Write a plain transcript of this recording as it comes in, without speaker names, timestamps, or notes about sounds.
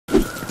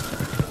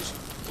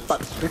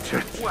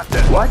Richard.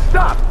 What?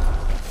 Stop!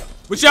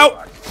 Watch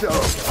out! So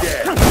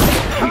dead.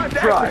 Time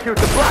to execute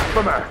the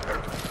blasphemer.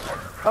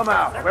 Come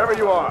out, wherever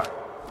you are.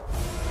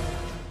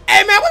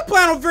 Hey man, we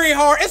playing on very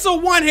hard. It's a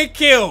one-hit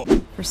kill.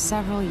 For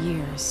several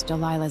years,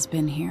 Delilah's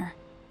been here,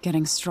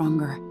 getting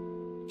stronger,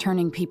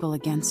 turning people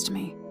against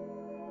me.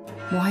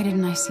 Why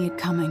didn't I see it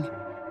coming?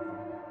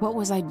 What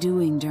was I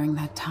doing during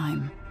that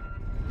time?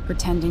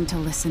 Pretending to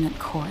listen at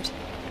court,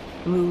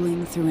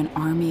 ruling through an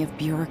army of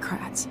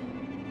bureaucrats,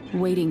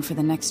 waiting for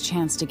the next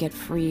chance to get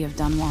free of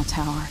Dunwall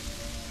Tower.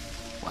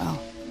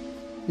 Well,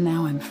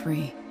 now I'm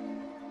free.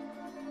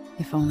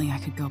 If only I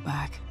could go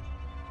back.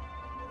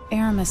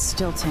 Aramis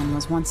Stilton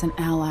was once an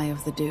ally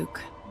of the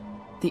Duke.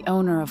 The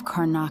owner of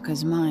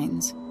Karnaka's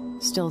mines,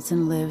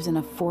 Stilton lived in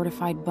a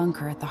fortified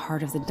bunker at the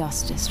heart of the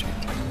Dust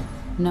District.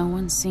 No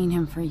one's seen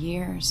him for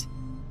years,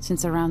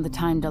 since around the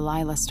time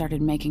Delilah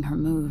started making her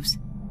moves.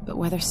 But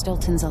whether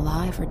Stilton's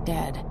alive or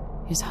dead,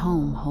 his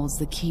home holds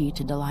the key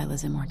to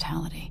Delilah's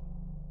immortality.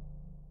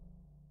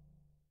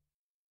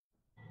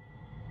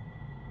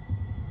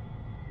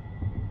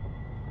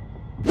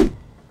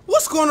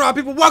 What's going on,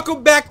 people?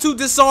 Welcome back to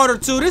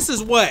Dishonored 2. This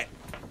is what?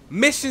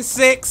 Mission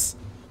 6.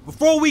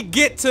 Before we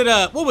get to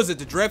the, what was it,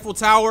 the Dreadful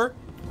Tower?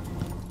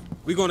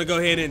 We're gonna go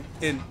ahead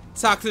and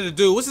talk to the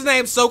dude. What's his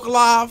name?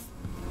 Sokolov?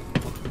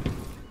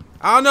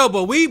 I don't know,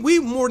 but we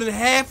more than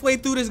halfway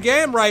through this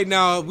game right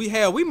now.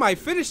 We might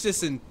finish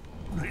this in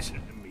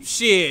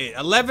shit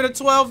 11 or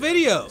 12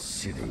 videos.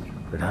 City,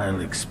 but I'll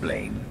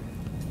explain.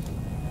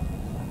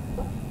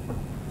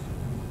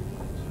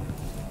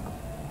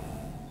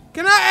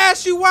 Can I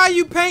ask you why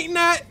you painting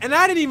that? And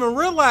I didn't even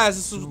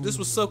realize this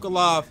was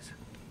Sokolov.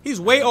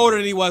 He's way older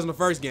than he was in the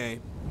first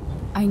game.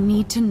 I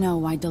need to know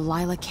why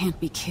Delilah can't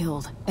be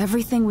killed.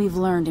 Everything we've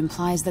learned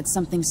implies that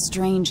something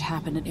strange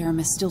happened at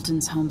Aramis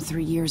Stilton's home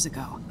 3 years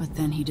ago, but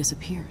then he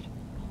disappeared.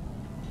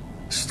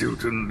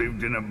 Stilton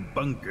lived in a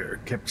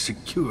bunker kept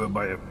secure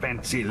by a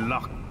fancy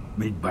lock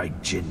made by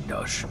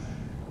Jindosh.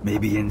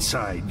 Maybe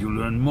inside you'll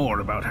learn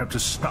more about how to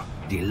stop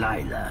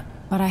Delilah.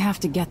 But I have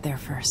to get there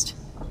first.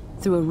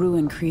 Through a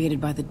ruin created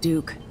by the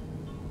Duke,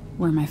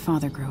 where my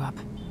father grew up.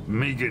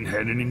 Megan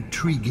had an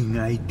intriguing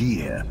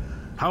idea.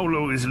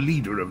 Howlo is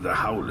leader of the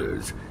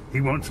Howlers.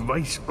 He wants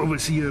Vice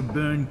Overseer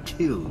Byrne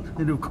killed,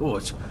 and of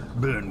course,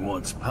 Byrne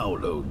wants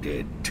Paolo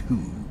dead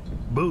too.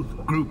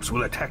 Both groups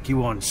will attack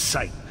you on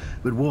sight,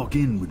 but walk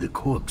in with the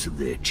corpse of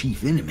their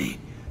chief enemy,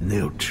 and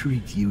they'll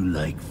treat you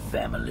like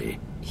family.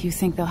 You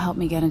think they'll help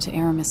me get into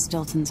Aramis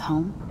Stilton's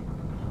home?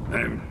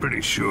 I'm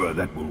pretty sure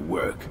that will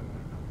work.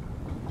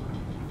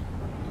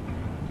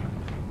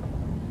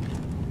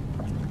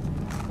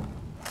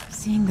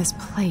 Seeing this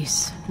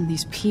place and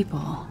these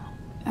people,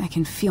 I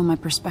can feel my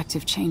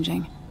perspective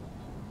changing.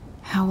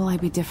 How will I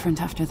be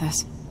different after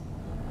this?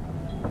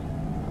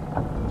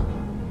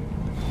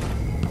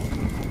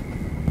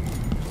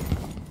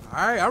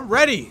 Alright, I'm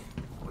ready.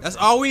 That's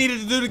all we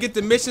needed to do to get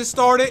the mission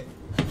started.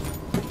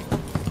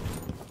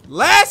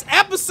 Last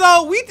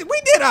episode, we did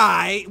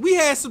alright. We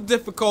had some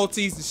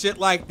difficulties and shit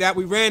like that.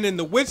 We ran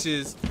into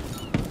witches.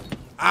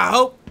 I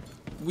hope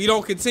we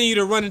don't continue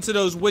to run into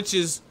those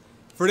witches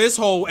for this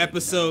whole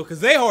episode, because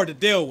they hard to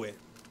deal with.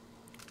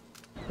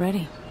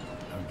 Ready.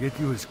 I'll get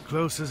you as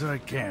close as I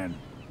can.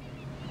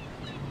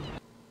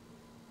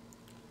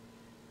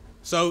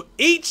 So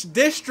each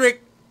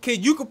district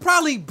you could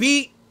probably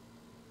beat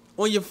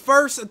on your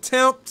first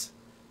attempt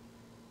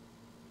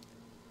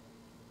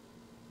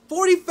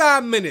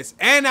 45 minutes,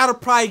 and that'll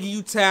probably give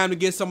you time to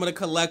get some of the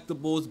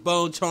collectibles,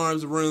 bone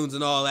charms, runes,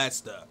 and all that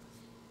stuff.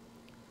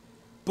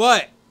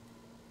 But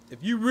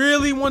if you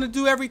really want to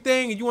do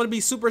everything and you want to be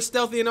super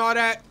stealthy and all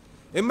that,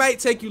 it might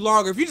take you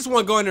longer. If you just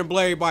want to go in there and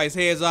blow everybody's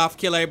heads off,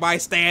 kill everybody,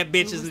 stab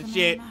bitches and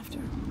shit,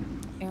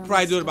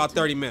 probably do it in about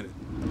 30 minutes.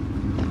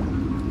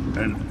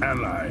 An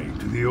ally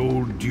to the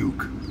old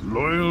Duke,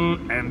 loyal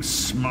and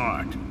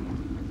smart.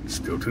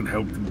 Stilton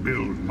helped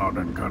build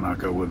modern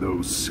Karnaka with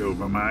those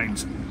silver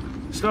mines.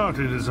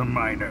 Started as a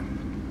miner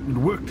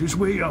and worked his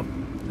way up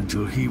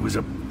until he was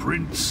a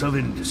prince of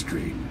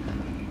industry.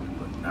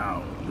 But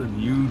now the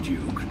new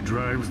Duke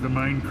drives the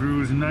mine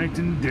crews night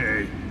and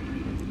day.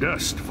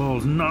 Dust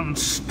falls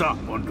non-stop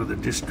onto the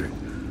district.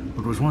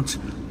 What was once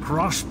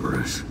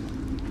prosperous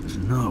is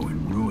now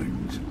in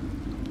ruins.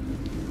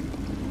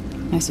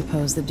 I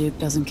suppose the Duke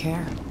doesn't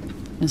care,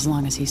 as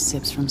long as he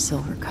sips from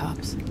silver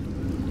cups.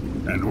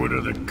 And what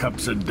are the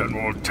cups at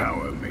Dunwall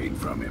Tower made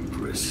from,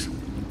 Empress?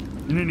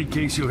 In any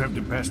case, you'll have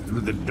to pass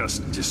through the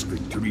Dust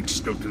District to reach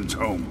Stilton's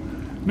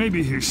home.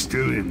 Maybe he's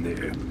still in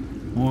there,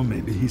 or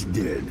maybe he's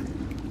dead.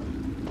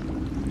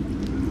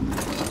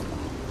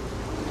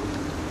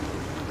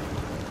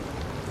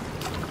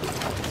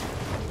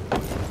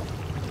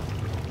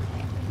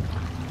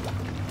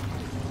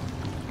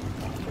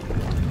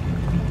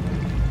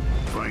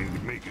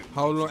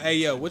 Hold on, hey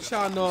yo, what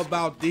y'all know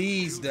about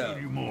these though?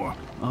 More.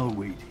 I'll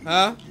wait.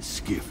 Huh? The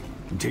skiff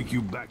and take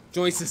you back.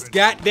 Joints is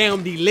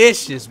goddamn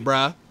delicious,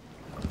 bruh.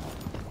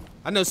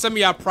 I know some of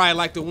y'all probably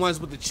like the ones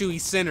with the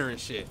chewy center and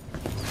shit.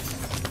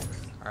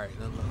 Alright,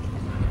 look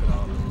at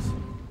all this.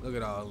 Look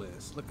Look at all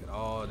this. Look at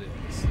all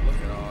this. Look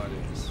at all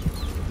this.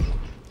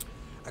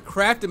 I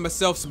crafted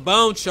myself some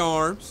bone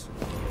charms.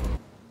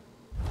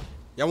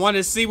 Y'all want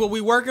to see what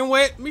we working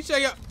with? Let me show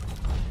y'all.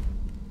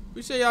 Let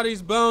me show y'all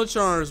these bone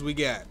charms we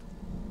got.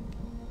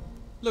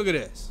 Look at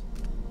this.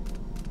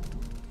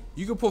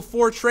 You can put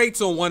 4 traits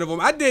on one of them.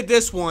 I did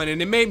this one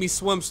and it made me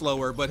swim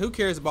slower, but who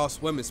cares about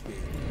swimming speed?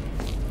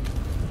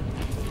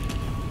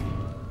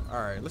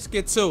 Alright, let's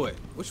get to it.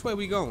 Which way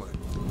we going?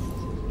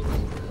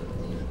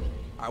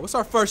 Alright, what's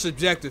our first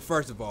objective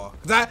first of all?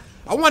 Cause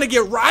I wanna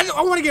get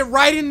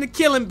right into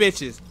killing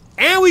bitches.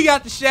 And we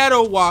got the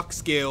shadow walk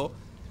skill.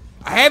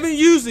 I haven't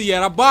used it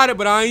yet. I bought it,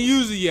 but I ain't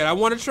used it yet. I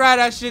wanna try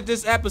that shit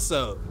this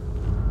episode.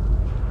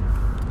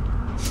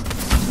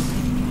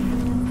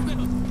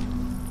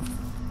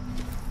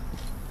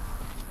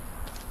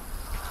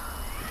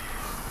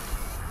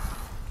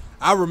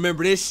 I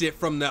remember this shit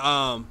from the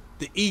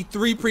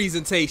E3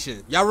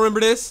 presentation. Y'all remember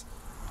this?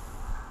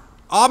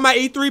 All my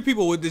E3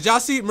 people, did y'all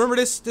see? Remember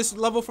this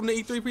level from the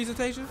E3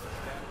 presentation?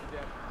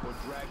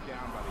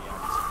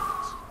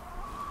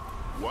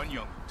 One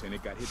young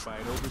lieutenant got hit by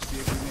an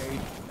overseer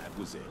grenade, and that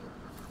was it.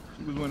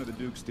 She was one of the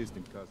Duke's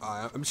distant cousins.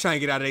 I'm trying to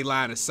get out of their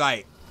line of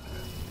sight.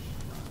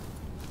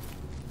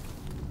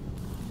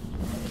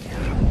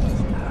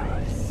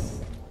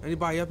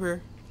 Anybody up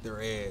here? There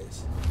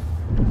is.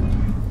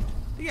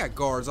 They got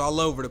guards all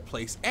over the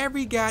place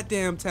every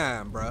goddamn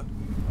time, bro.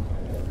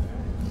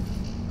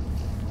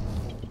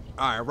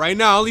 Alright, right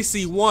now I only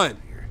see one.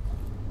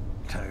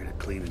 Tired of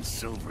cleaning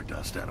silver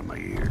dust out of my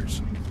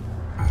ears.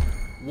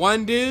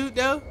 One dude,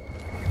 though?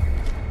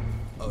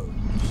 Oh,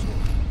 shit.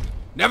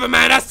 Never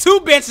mind, that's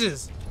 2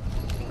 bitches!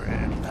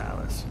 Grand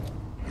Palace.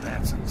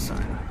 That's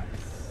inside.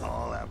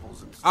 All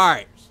apples and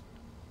Alright.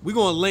 We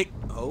gonna link.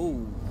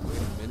 Oh,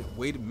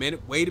 wait a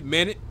minute.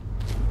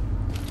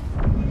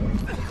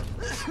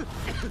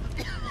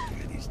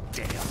 these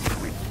damn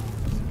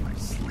creepers in my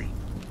sleep.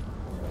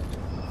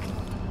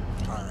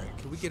 Alright,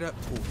 can we get up?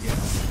 Oh,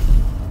 yes.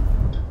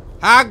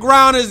 High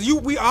ground is you.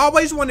 We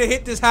always want to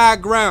hit this high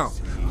ground.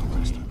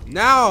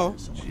 Now.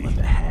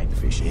 The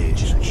hagfish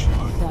is.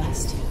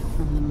 Dust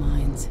from the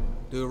mines.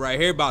 Dude, right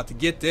here about to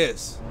get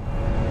this.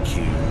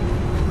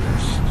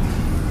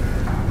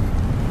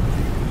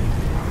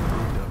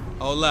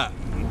 Hold up.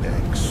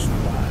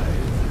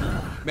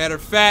 Matter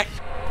of fact,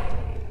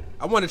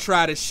 I want to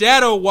try the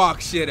shadow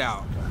walk shit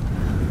out.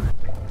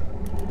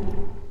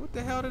 What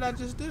the hell did I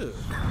just do?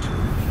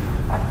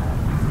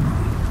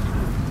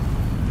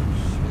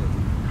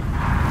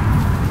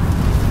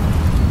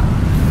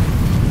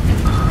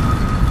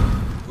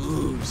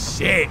 Ooh,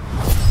 shit.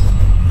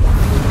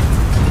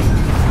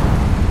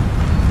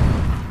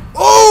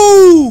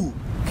 Ooh!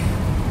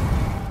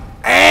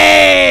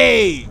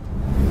 Hey!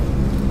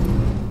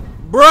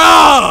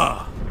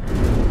 Bruh!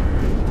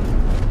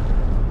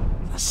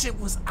 That shit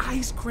was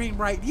ice cream,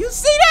 right? You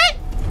see that?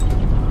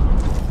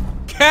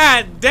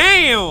 God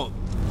damn!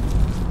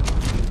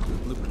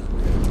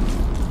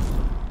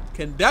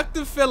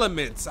 Conductive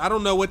filaments. I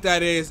don't know what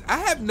that is. I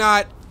have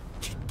not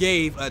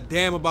gave a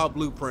damn about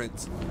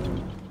blueprints.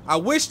 I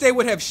wish they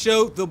would have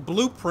showed the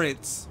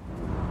blueprints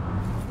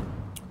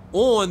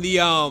on the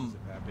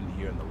happened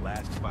here in the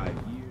last 5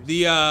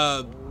 years.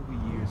 All the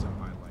years of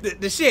my life.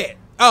 the shit.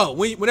 Oh,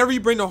 whenever you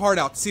bring the heart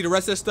out to see the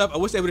rest of the stuff, I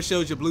wish they would have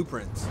showed you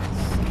blueprints. We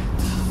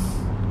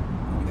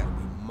gotta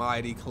be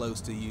mighty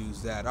close to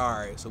use that.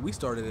 Alright, so we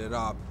started it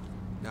off.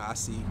 Now I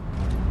see.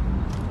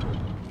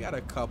 We got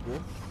a couple.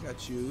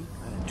 Got you.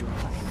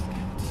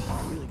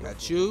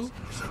 Got you.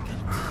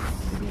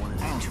 Maybe one of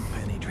them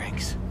 2-penny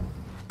drinks.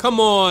 Come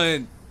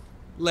on.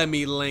 Let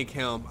me link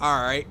him.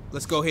 Alright,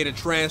 let's go ahead and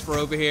transfer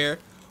over here.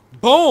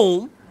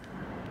 Boom.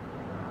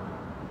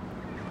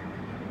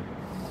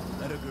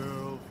 Let a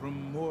girl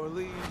from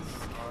Orleans,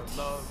 our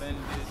love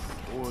ended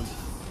poorly.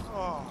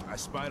 Oh, I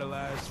spied a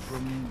lass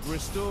from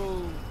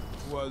Bristol.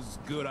 Was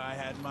good I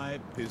had my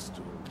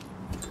pistol.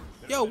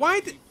 Yo, why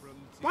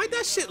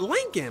that shit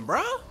linking,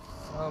 bro?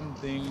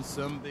 Something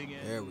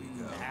There we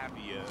go.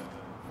 Happier.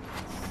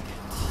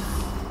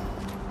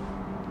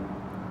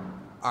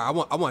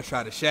 Alright, I want to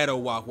try the shadow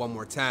walk one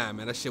more time,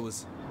 man. That shit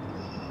was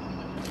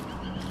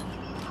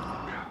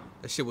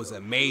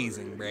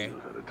amazing, bruh.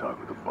 Gotta talk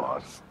with the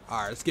boss.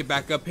 Alright, let's get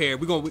back up here.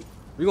 We're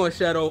gonna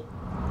shadow.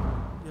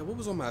 Yeah, what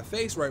was on my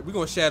face, right? We're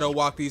gonna shadow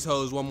walk these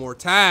hoes one more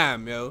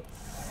time, yo.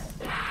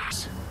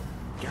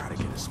 Gotta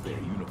get a spare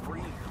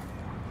uniform.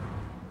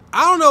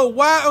 I don't know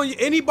why on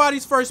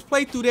anybody's first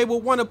playthrough they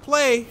would want to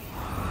play.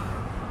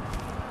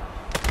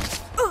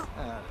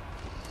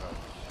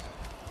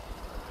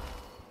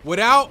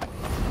 Without.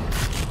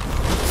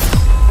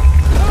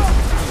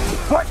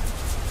 What?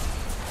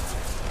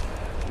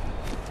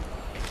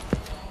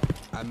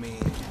 I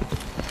mean,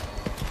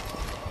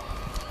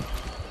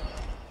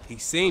 he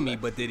seen me,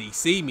 but did he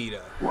see me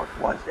though? What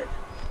was it?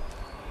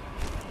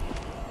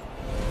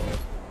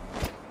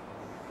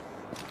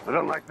 I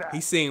don't like that.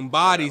 He seen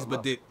bodies,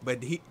 but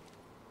he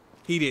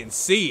didn't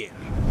see it.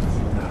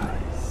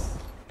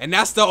 And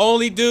that's the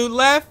only dude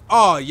left?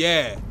 Oh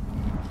yeah.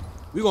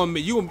 We gonna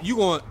you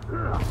gonna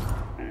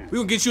We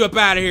gonna get you up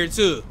out of here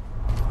too.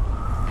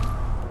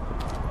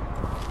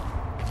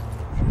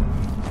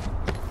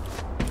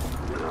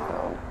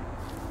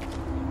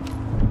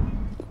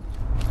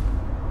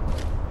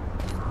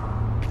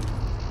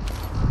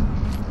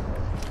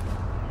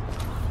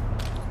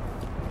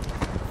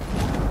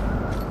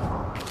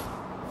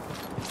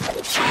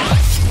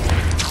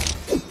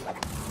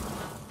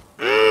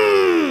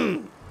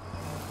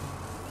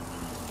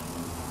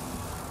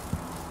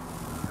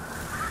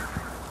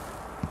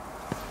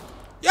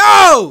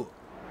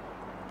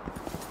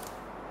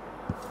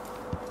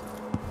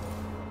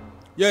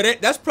 Yo,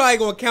 that's probably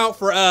gonna count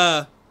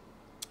for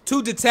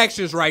 2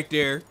 detections right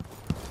there.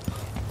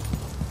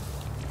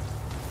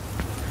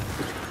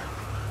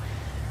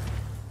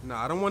 No,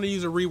 I don't want to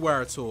use a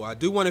rewire tool. I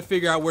do want to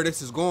figure out where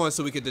this is going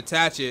so we can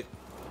detach it.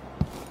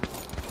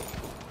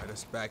 Alright,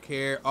 it's back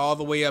here, all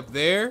the way up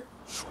there.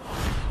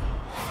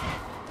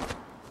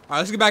 Alright,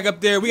 let's get back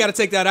up there. We gotta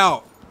take that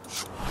out.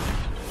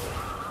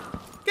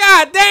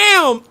 God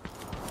damn!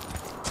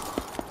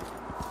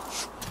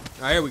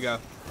 Alright, here we go.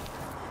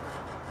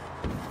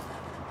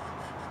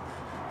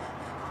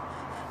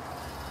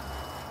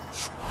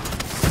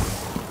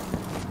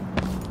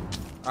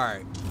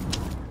 Alright.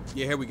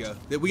 Yeah, here we go.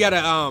 We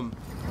gotta,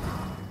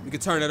 we can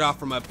turn it off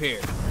from up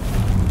here.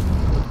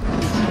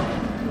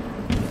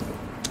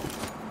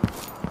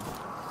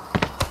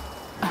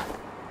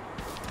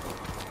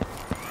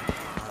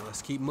 Alright,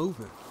 let's keep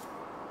moving.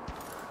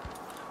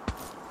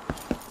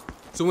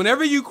 So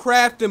whenever you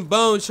craft them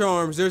bone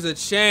charms, there's a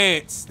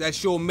chance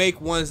that you'll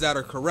make ones that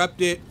are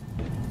corrupted.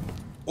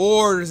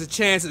 Or there's a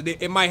chance that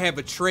it might have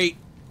a trait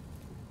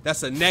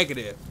that's a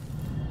negative.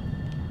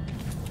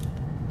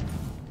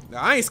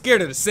 Now, I ain't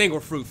scared of the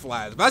single fruit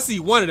flies. If I see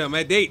one of them,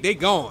 they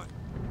gone.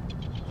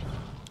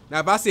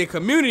 Now, if I see a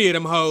community of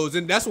them hoes,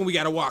 then that's when we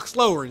gotta walk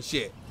slower and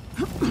shit.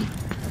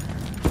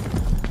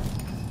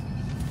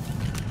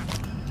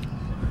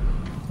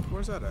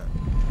 Where's that at?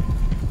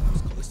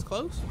 It's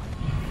close?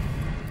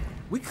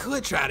 We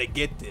could try to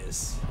get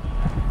this.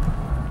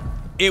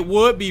 It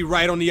would be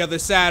right on the other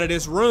side of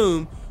this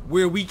room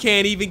where we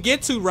can't even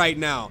get to right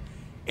now.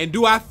 And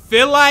do I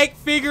feel like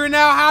figuring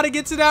out how to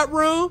get to that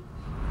room?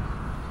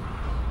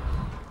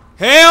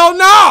 Hell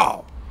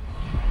no!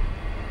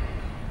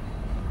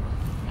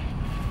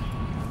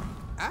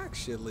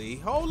 Actually,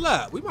 hold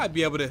up. We might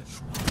be able to...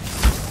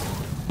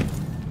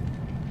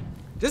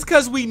 Just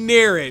because we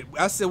near it,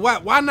 I said,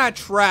 why not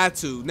try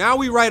to? Now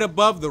we right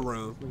above the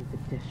room. Leave the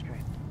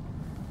district,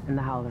 and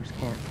the Howlers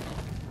camp.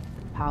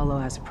 Paolo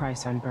has a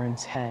price on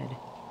Burns' head,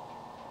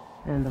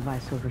 and the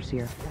Vice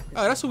Overseer.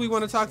 Oh, that's who we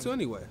want to talk to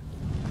anyway.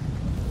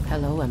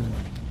 Hello, Emily.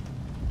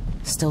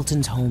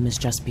 Stilton's home is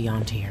just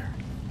beyond here.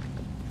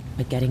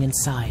 But getting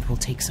inside will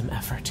take some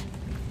effort.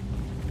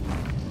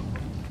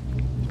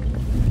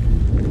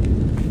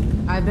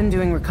 I've been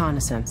doing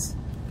reconnaissance,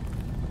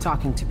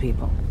 talking to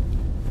people.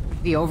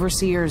 The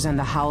Overseers and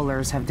the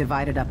Howlers have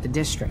divided up the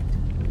district.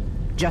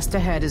 Just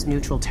ahead is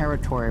neutral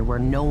territory where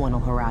no one will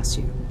harass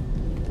you.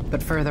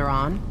 But further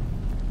on,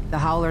 the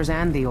Howlers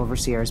and the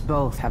Overseers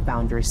both have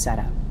boundaries set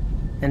up.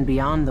 And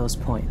beyond those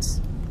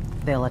points,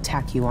 they'll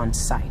attack you on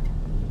sight.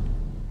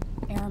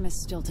 Aramis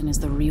Stilton is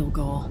the real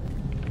goal.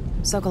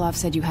 Sokolov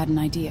said you had an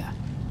idea.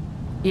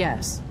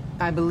 Yes.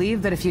 I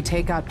believe that if you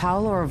take out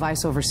Paolo or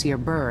Vice Overseer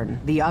Byrne,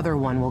 the other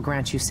one will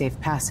grant you safe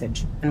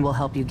passage, and will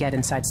help you get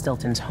inside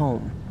Stilton's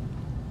home.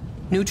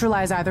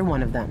 Neutralize either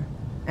one of them,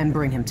 and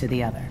bring him to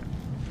the other.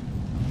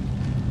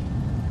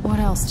 What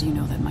else do you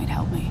know that might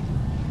help me?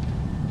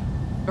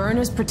 Byrne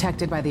is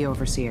protected by the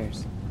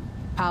Overseers.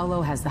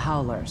 Paolo has the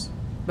Howlers,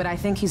 but I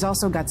think he's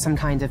also got some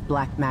kind of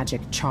black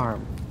magic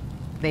charm.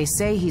 They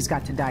say he's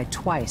got to die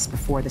twice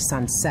before the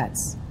sun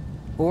sets,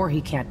 or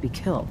he can't be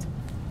killed.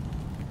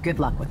 Good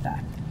luck with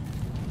that.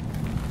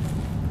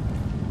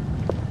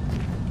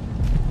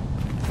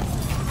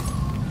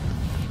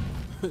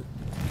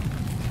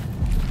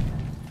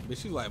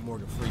 Bitch, you like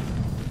Morgan Freeman.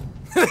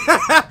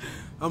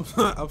 I'm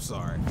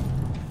sorry.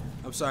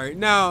 I'm sorry.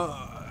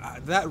 Now,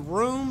 that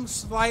room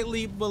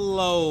slightly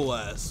below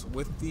us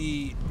with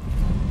the...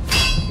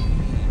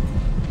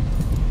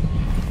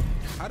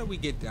 How do we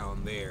get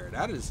down there?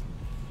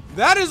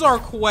 That is our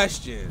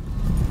question.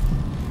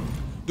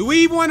 Do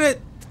we want to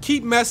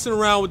keep messing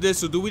around with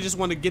this, or do we just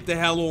want to get the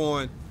hell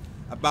on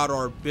about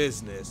our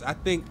business? I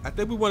think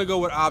we want to go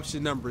with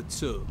option number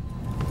 2.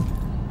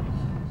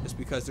 Just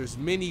because there's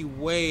many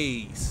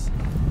ways.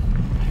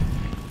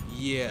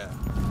 Yeah.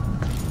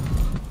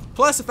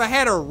 Plus, if I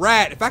had a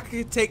rat, if I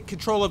could take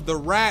control of the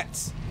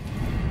rats,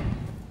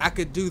 I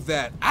could do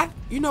that.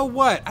 You know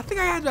what? I think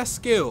I had that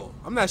skill.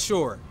 I'm not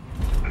sure.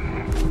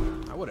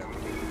 Whatever.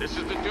 This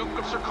is the Duke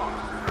of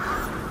Sarkana.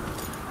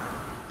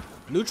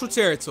 Neutral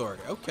territory.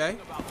 Okay.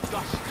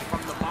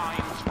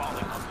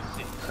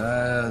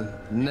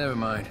 Never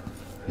mind.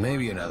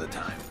 Maybe another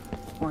time.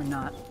 Or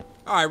not.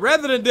 All right.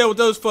 Rather than deal with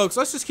those folks,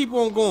 let's just keep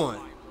on going.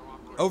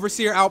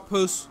 Overseer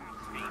Outpost.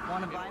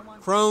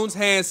 Crone's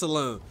Hand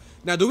Saloon.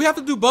 Now, do we have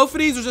to do both of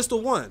these or just the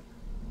one?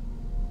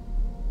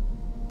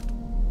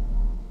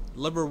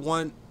 Deliver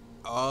one.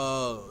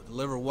 Oh,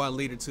 deliver one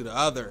leader to the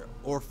other,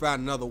 or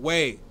find another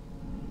way.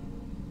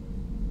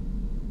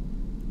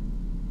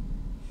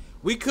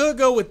 We could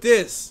go with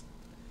this.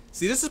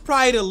 See, this is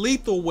probably the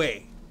lethal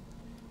way.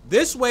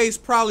 This way is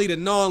probably the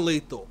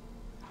non-lethal.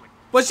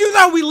 But you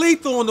know we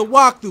lethal on the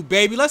walkthrough,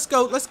 baby. Let's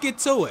go. Let's get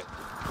to it.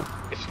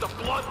 It's the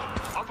blood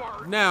of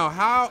our... Now,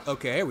 how...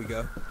 Okay, here we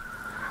go.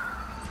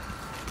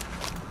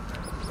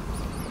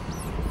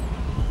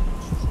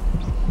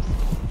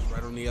 It's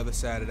right on the other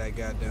side of that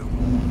goddamn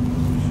wall.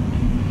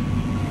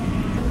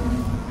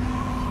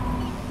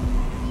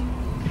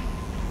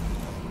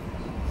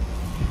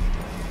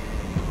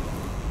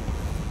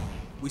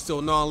 We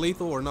still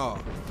non-lethal or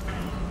not?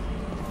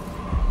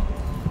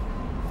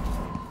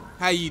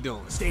 How you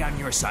doing? Stay on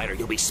your side or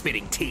you'll be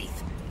spitting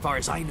teeth. Far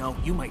as I know,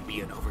 you might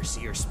be an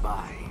overseer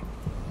spy.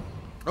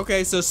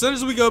 Okay, so as soon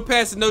as we go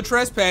past the no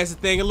trespassing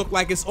thing, it looked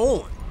like it's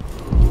on.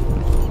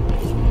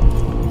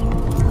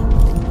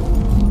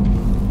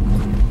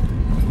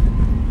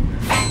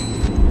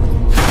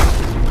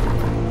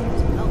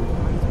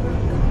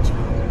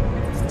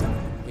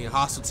 We in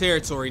hostile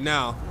territory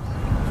now.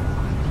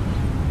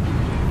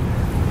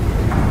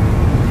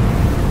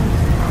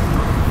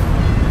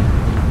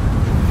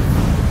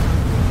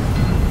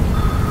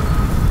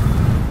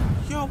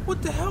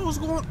 What the hell is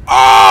going on?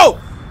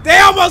 Oh! They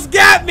almost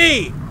got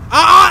me!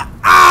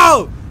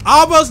 Oh!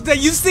 Almost did.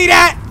 You see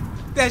that?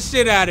 That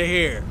shit out of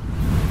here.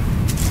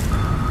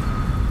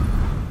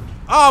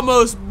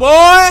 Almost,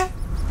 boy!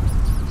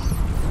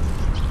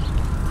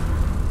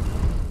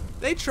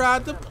 They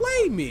tried to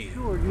play me.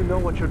 Sure, you know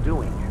what you're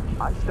doing.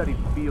 I studied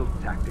field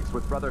tactics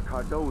with Brother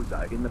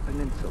Cardoza in the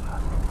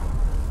peninsula.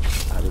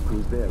 Other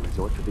crews there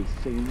resort to these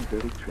same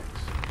dirty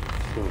tricks.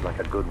 Seems like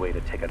a good way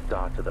to take a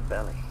dart to the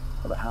belly.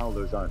 Well, the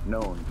Howlers aren't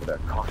known for their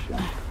caution.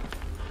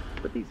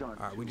 But these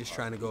aren't. Alright, we're just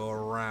trying to go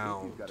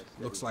around.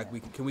 Looks like we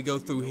can we go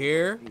through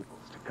here?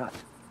 You've got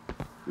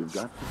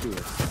to do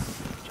it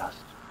just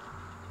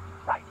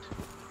right.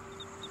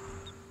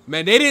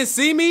 Man, they didn't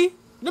see me?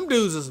 Them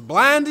dudes is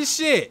blind as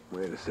shit.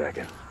 Wait a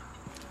second.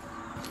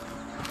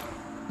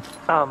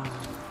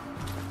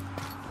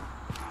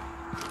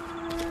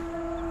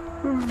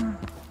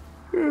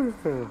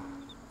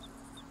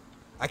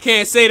 I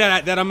can't say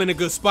that I'm in a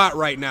good spot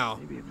right now.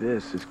 Maybe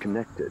this is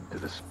connected to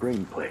the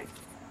spring plate.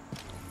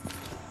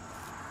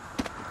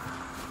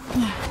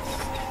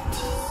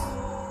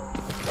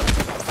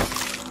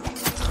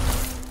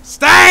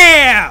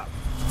 Stab!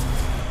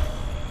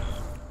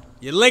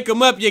 You link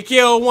them up, you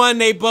kill one,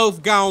 they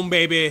both gone,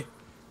 baby.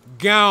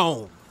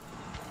 Gone.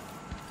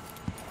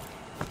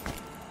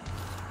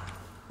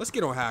 Let's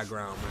get on high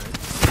ground, man.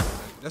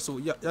 That's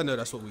what y'all know.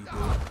 That's what we do.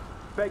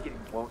 Begging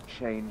won't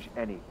change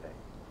anything.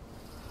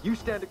 You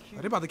stand accused.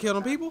 Are they about to kill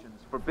them people?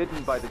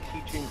 Forbidden by the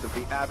teachings of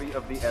the Abbey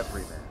of the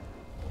Everyman.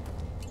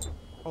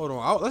 Hold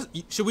on.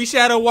 Should we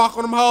shadow walk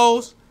on them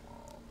hoes?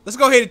 Let's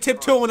go ahead and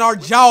tiptoe in our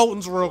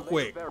Jordans real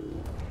quick.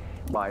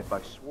 By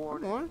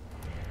sworn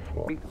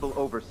faithful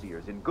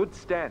overseers in good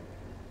standing.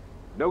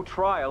 No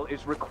trial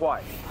is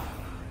required.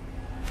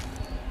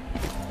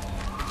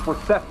 For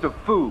theft of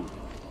food.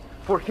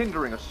 For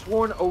hindering a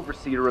sworn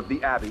overseer of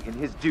the Abbey in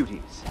his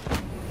duties.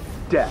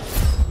 Death.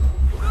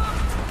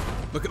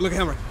 Look at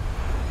Henry.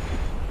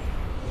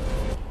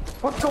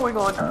 What's going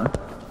on? Huh?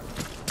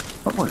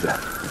 What was that?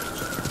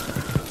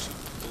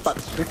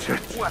 That's Richard.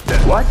 What the?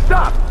 What?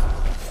 Stop!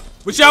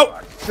 Watch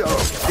out! So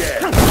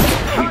dead.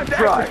 Time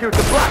to execute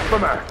the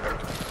blasphemer.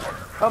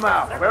 Come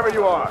out, wherever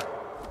you are.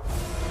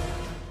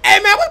 Hey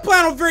man, we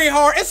playing on very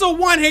hard. It's a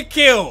one-hit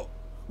kill.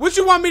 What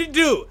you want me to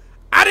do?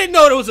 I didn't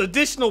know there was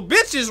additional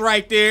bitches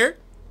right there.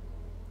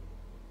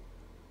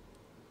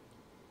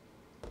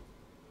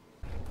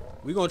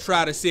 We're gonna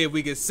try to see if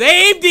we can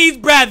save these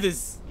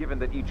brothers. Given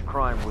that each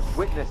crime was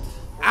witnessed,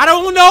 I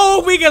don't know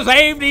if we can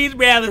save these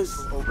brothers.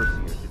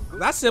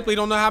 I simply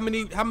don't know how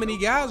many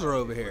guys are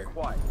over here.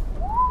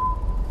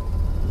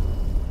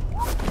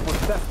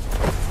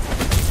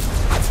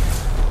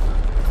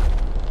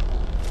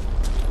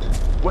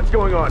 What's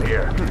going on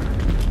here?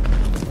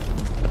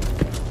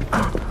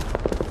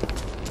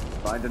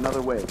 Find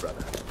another way,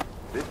 brother.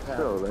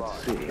 So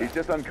let's see. He's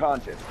just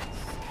unconscious.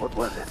 What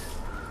was it?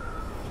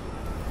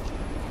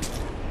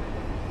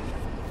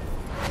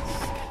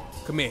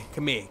 Come here,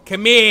 come here,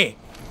 come here!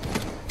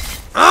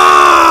 Ow!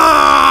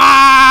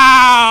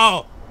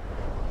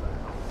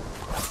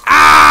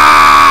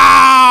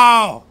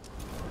 Ow!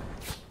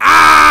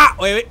 Ah!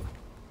 Wait.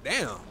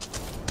 Damn.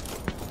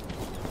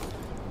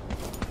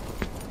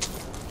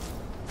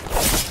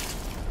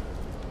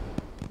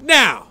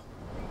 Now.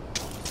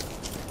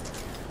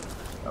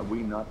 Are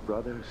we not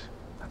brothers?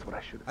 That's what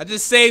I should have. I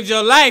just saved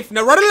your life.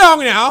 Now run along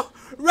now.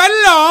 Run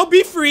along.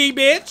 Be free,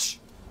 bitch.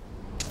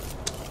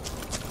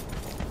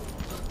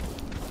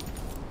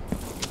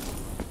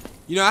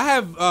 You know, I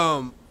have,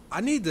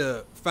 I need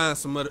to find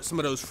some of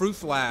those fruit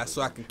flies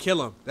so I can kill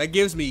them. That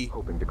gives me,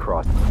 hoping to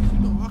cross. You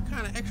know, all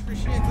kind of extra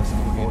shit. Let's go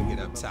ahead and get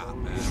up top,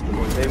 man.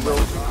 They will.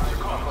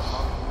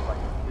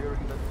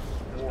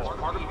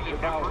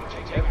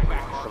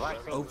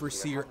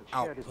 Overseer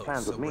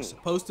outpost. So we're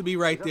supposed to be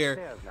right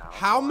there.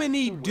 How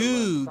many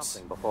dudes?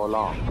 Before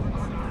long.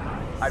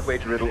 I'd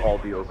wager it'll all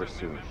be over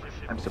soon.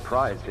 I'm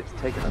surprised it's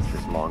taken us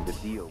this long to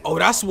deal with. Oh,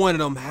 that's one of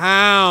them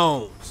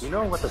hounds. You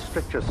know what the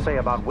strictures say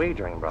about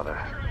wagering, brother?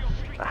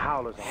 The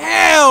howlers.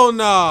 Hell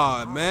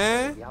nah,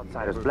 man. The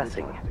outsider's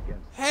blessing.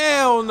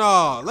 Hell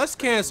nah. Let's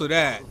cancel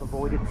that. The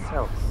void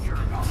itself.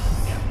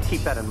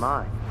 Keep that in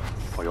mind,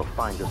 or you'll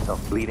find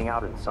yourself bleeding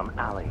out in some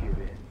alley.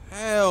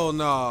 Hell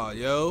nah,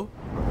 yo.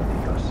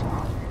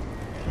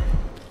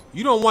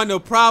 You don't want no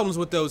problems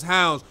with those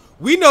hounds.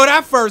 We know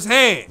that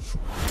firsthand.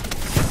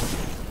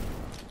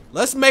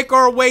 Let's make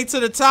our way to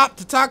the top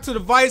to talk to the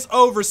Vice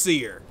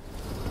Overseer.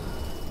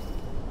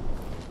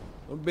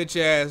 Them bitch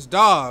ass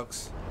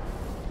dogs.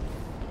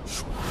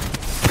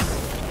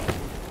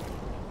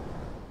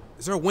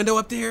 Is there a window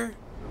up there?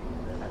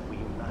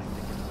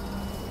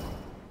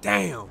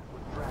 Damn.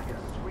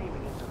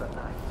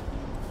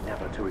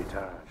 Never to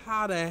return.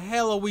 How the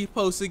hell are we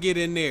supposed to get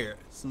in there?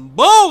 Some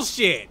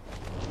bullshit.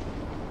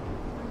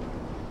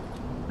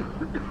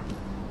 There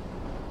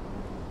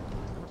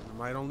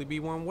might only be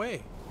one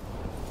way.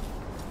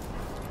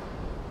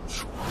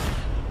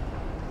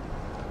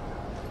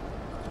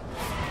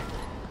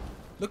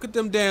 Look at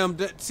them damn,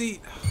 see.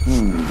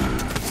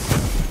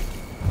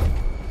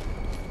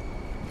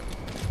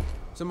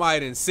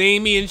 Somebody didn't see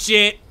me and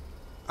shit.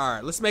 All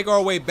right, let's make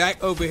our way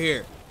back over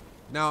here.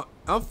 Now,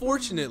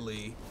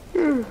 unfortunately.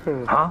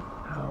 Huh?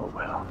 Oh,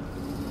 well.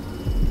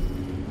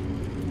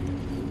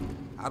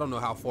 I don't know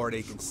how far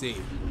they can see.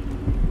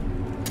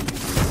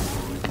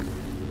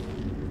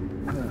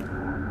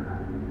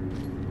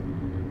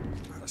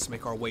 Let's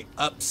make our way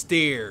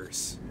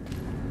upstairs.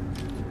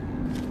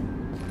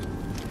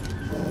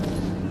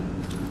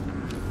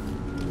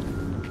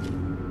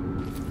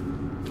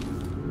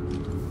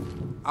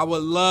 I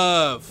would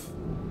love.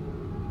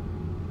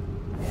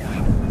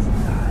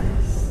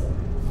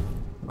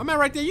 My man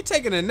right there, you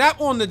taking a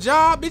nap on the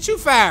job? Bitch, you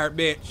fired,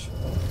 bitch.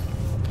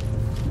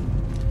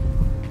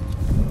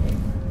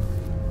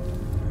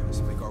 Let's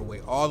make our way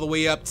all the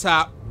way up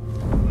top.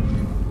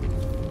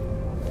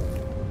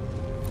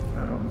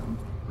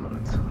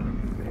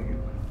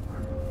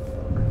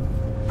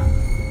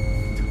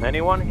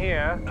 Anyone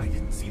here?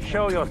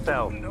 Show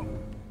yourself.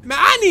 Man,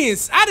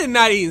 I did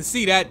not even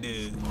see that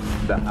dude.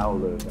 The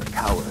Howlers are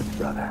cowards,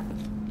 brother.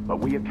 But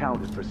we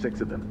accounted for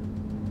 6 of them.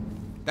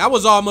 That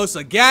was almost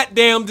a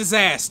goddamn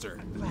disaster.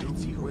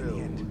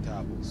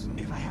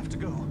 If I have to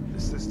go, the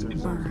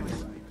sisters.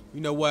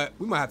 You know what?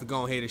 We might have to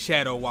go ahead and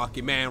shadow walk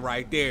your man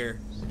right there.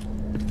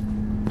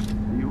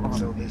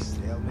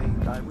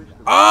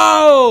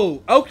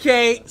 Oh,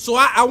 okay. So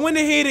I went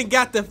ahead and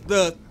got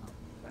the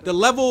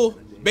level,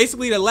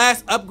 basically the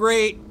last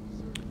upgrade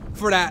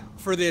for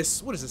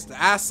this. What is this?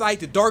 The eyesight,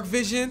 the dark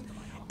vision,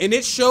 and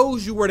it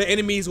shows you where the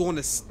enemies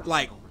want to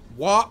like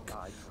walk.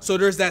 So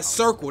there's that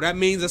circle. That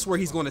means that's where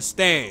he's going to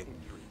stand.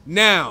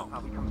 Now,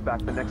 He comes back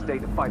the next day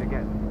to fight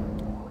again.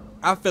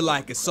 I feel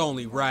like it's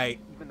only right.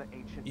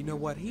 You know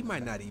what? He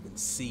might not even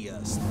see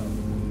us.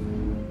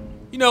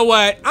 You know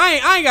what?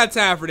 I ain't got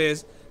time for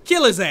this.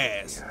 Kill his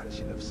ass.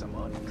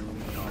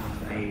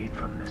 Made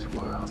from this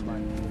world.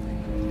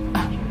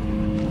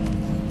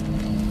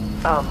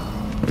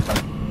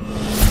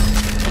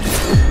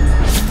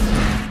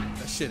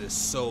 That shit is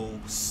so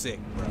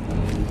sick, bro.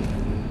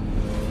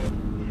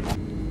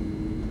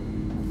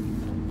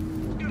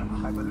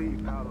 I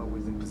believe Paolo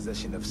is in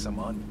possession of some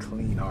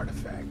unclean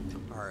artifact.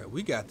 All right,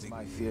 we got to.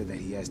 I fear that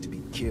he has to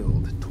be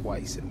killed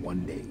twice in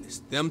one day. It's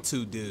them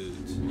two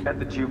dudes. And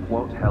the Duke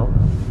won't help.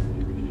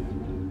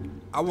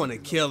 I want to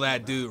kill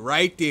that dude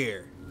right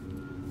there.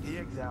 He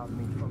exiled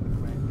me from the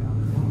Grand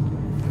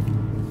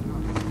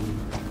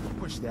Valley.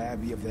 Pushed the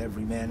Abbey of the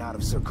Everyman out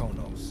of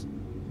Serkonos.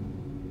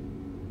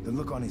 The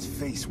look on his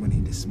face when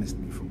he dismissed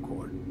me from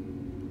court.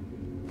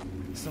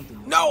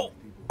 Something. No!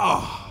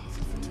 Oh.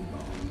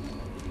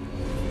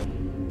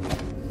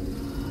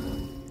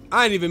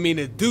 I didn't even mean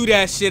to do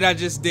that shit I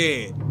just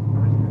did.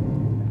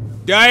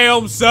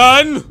 Damn,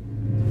 son!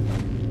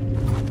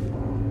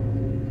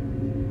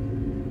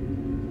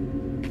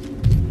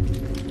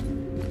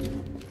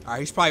 Alright,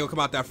 he's probably gonna come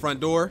out that front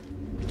door.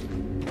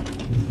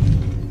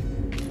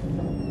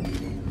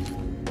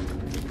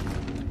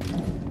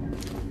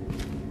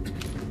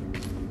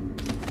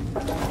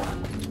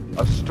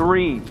 A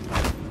stream.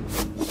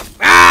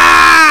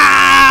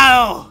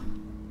 Ow!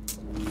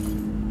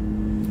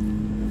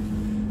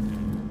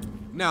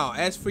 Now,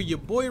 as for your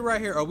boy right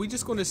here, are we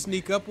just gonna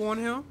sneak up on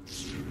him?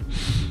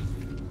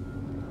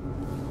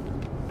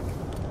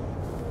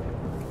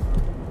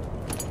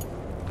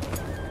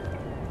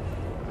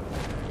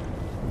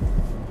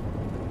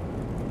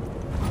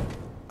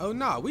 Oh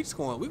no, we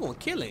gonna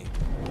kill him.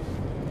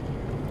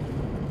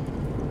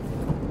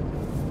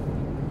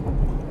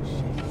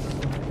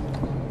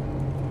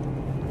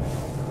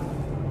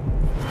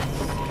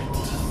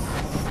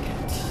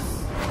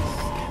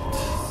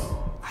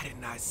 I did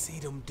not see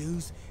them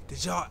dudes.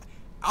 Did y'all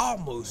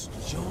almost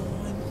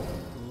join?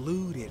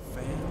 Looted,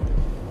 fam.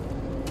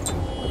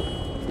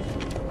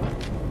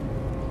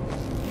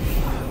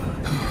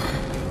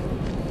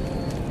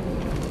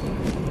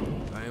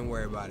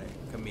 worry about it.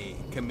 Come here,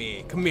 come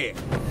here, come here.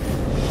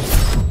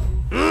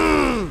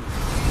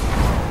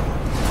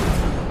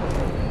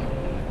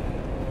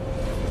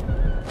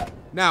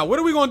 Now, what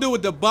are we gonna do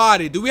with the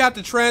body? Do we have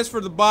to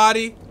transfer the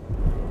body?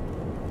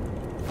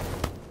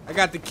 I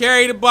got to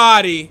carry the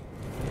body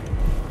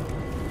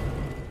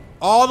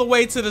all the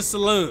way to the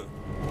saloon.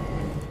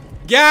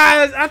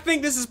 Guys, I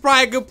think this is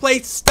probably a good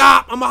place to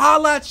stop. I'm gonna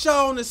holla at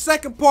y'all on the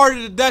second part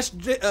of the Dutch.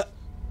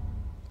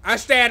 I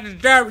started the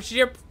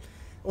drivership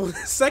on the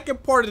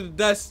second part of the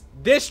Dutch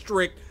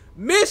District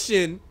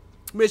mission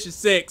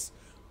 6.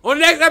 On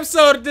the next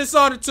episode of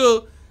Dishonored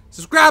 2,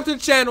 subscribe to the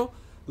channel,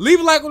 leave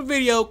a like on the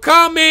video,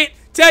 comment,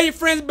 tell your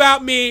friends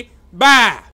about me. Bye.